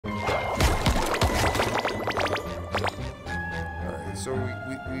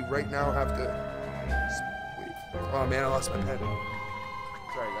we right now have to... Wait. Oh man, I lost my pen.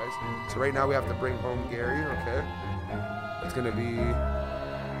 Sorry guys. So right now we have to bring home Gary, okay? It's gonna be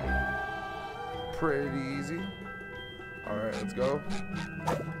pretty easy. Alright, let's go.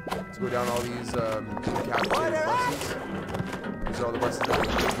 Let's go down all these captured buses. These are all the buses that we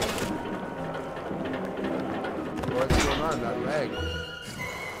can get. What's going on? That lag.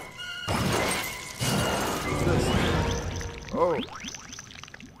 What's this? Oh.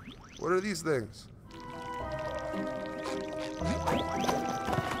 What are these things?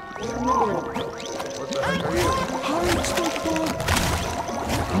 What the heck are you? Hide, Spongebob!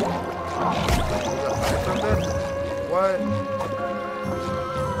 Hide from them? What?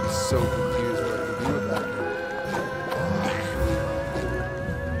 I'm so confused what to do with that.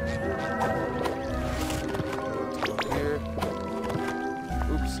 Let's go here.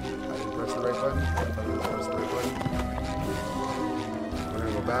 Oops. I didn't press the right button. I didn't press the right button. We're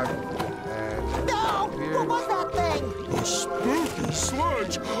gonna go back. And No! here. What was that thing? A spooky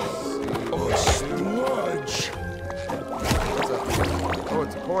sludge! A sludge! What's up? Oh,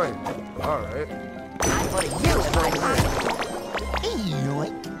 it's a coin. Alright. I put a use in my pocket.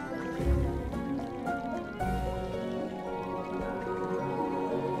 Yoink.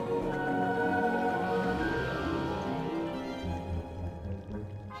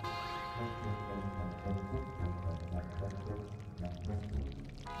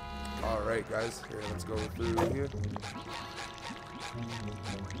 Alright guys, here, let's go through here.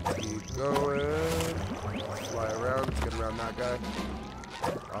 Keep going. Fly around, let's get around that guy.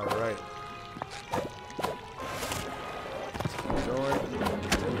 Alright. Let's keep going.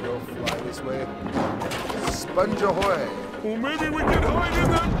 There we go, fly this way. Sponge ahoy! Well, maybe we can hide in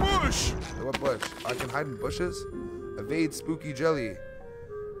that bush! What bush? I can hide in bushes? Evade spooky jelly.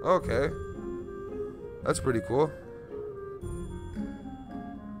 Okay. That's pretty cool.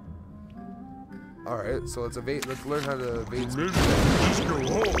 Alright, so let's learn how to evade Maybe spooky jelly. we can just go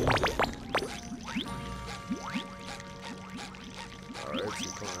home. Alright, so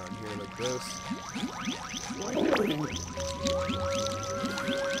you come around here like this.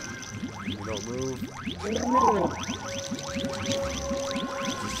 You don't move.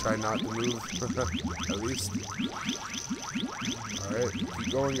 Just try not to move, at least. Alright,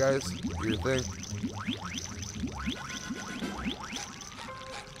 keep going guys. Do your thing.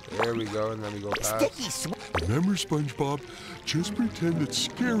 There we go, and then we go past. Sticky sweet. Remember, Spongebob, just pretend that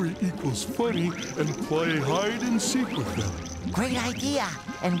scary equals funny and play hide and seek with them. Great idea.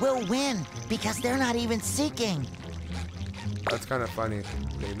 And we'll win because they're not even seeking. That's kind of funny.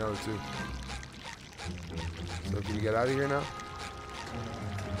 They know too. So can you get out of here now?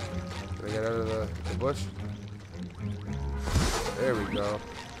 Can I get out of the bush? There we go.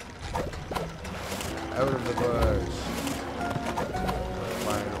 Out of the bush.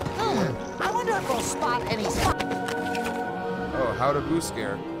 Fine over here. I wonder if we'll spot any spot. Oh, how to boost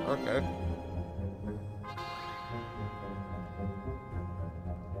scare. Okay.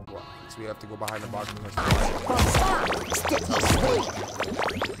 Well, so we have to go behind the box and press the button. Well, stop. Sticky sweet.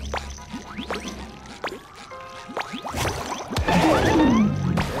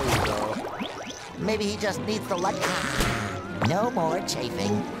 There we go. Maybe he just needs the light. No more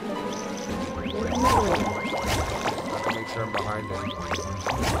chafing. I have to make sure I'm behind him. So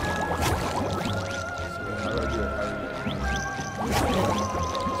how do I do it?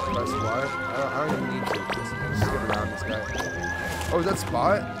 Press Y? I don't even need to. Just get around this guy. Oh, is that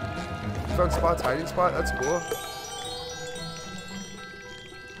Spot? You found Spot's hiding spot? That's cool.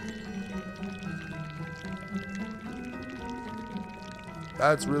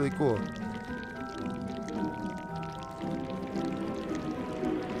 That's really cool.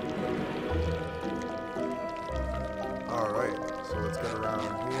 Alright, so let's get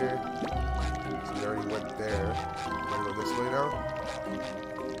around here. So we already went there. Want to go this way now?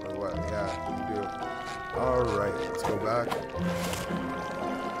 Or what? Yeah, we do. Alright, let's go back.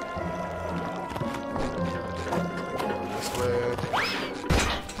 This way.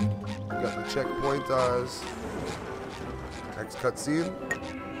 We got the checkpoint next cutscene.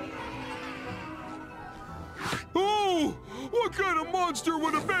 Oh! What kind of monster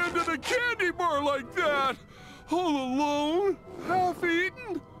would abandon a candy bar like that? All alone?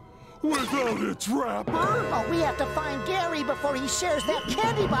 Half-eaten? Without its wrapper? Oh, we have to find Gary before he shares that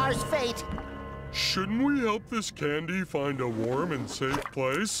candy bar's fate. Shouldn't we help this candy find a warm and safe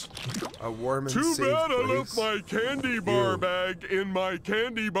place? A warm and Too safe bad I place. left my candy bar Ew. bag in my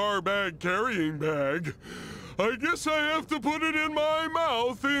candy bar bag carrying bag. I guess I have to put it in my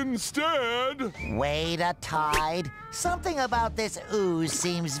mouth instead. Wait a tide. Something about this ooze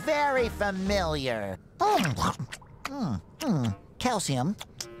seems very familiar. Calcium.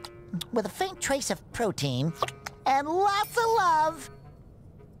 with a faint trace of protein and lots of love.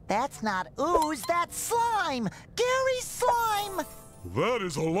 That's not ooze, that's slime! Gary's slime! That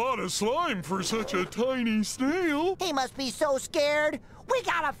is a lot of slime for such a tiny snail. He must be so scared. We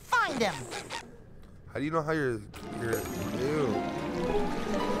gotta find him. How do you know how you're ew.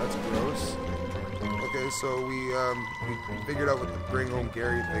 That's gross. Okay, so we figured out what the Bring Home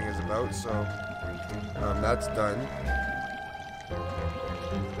Gary thing is about, so that's done.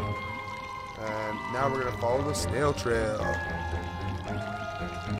 And now we're gonna follow the snail trail.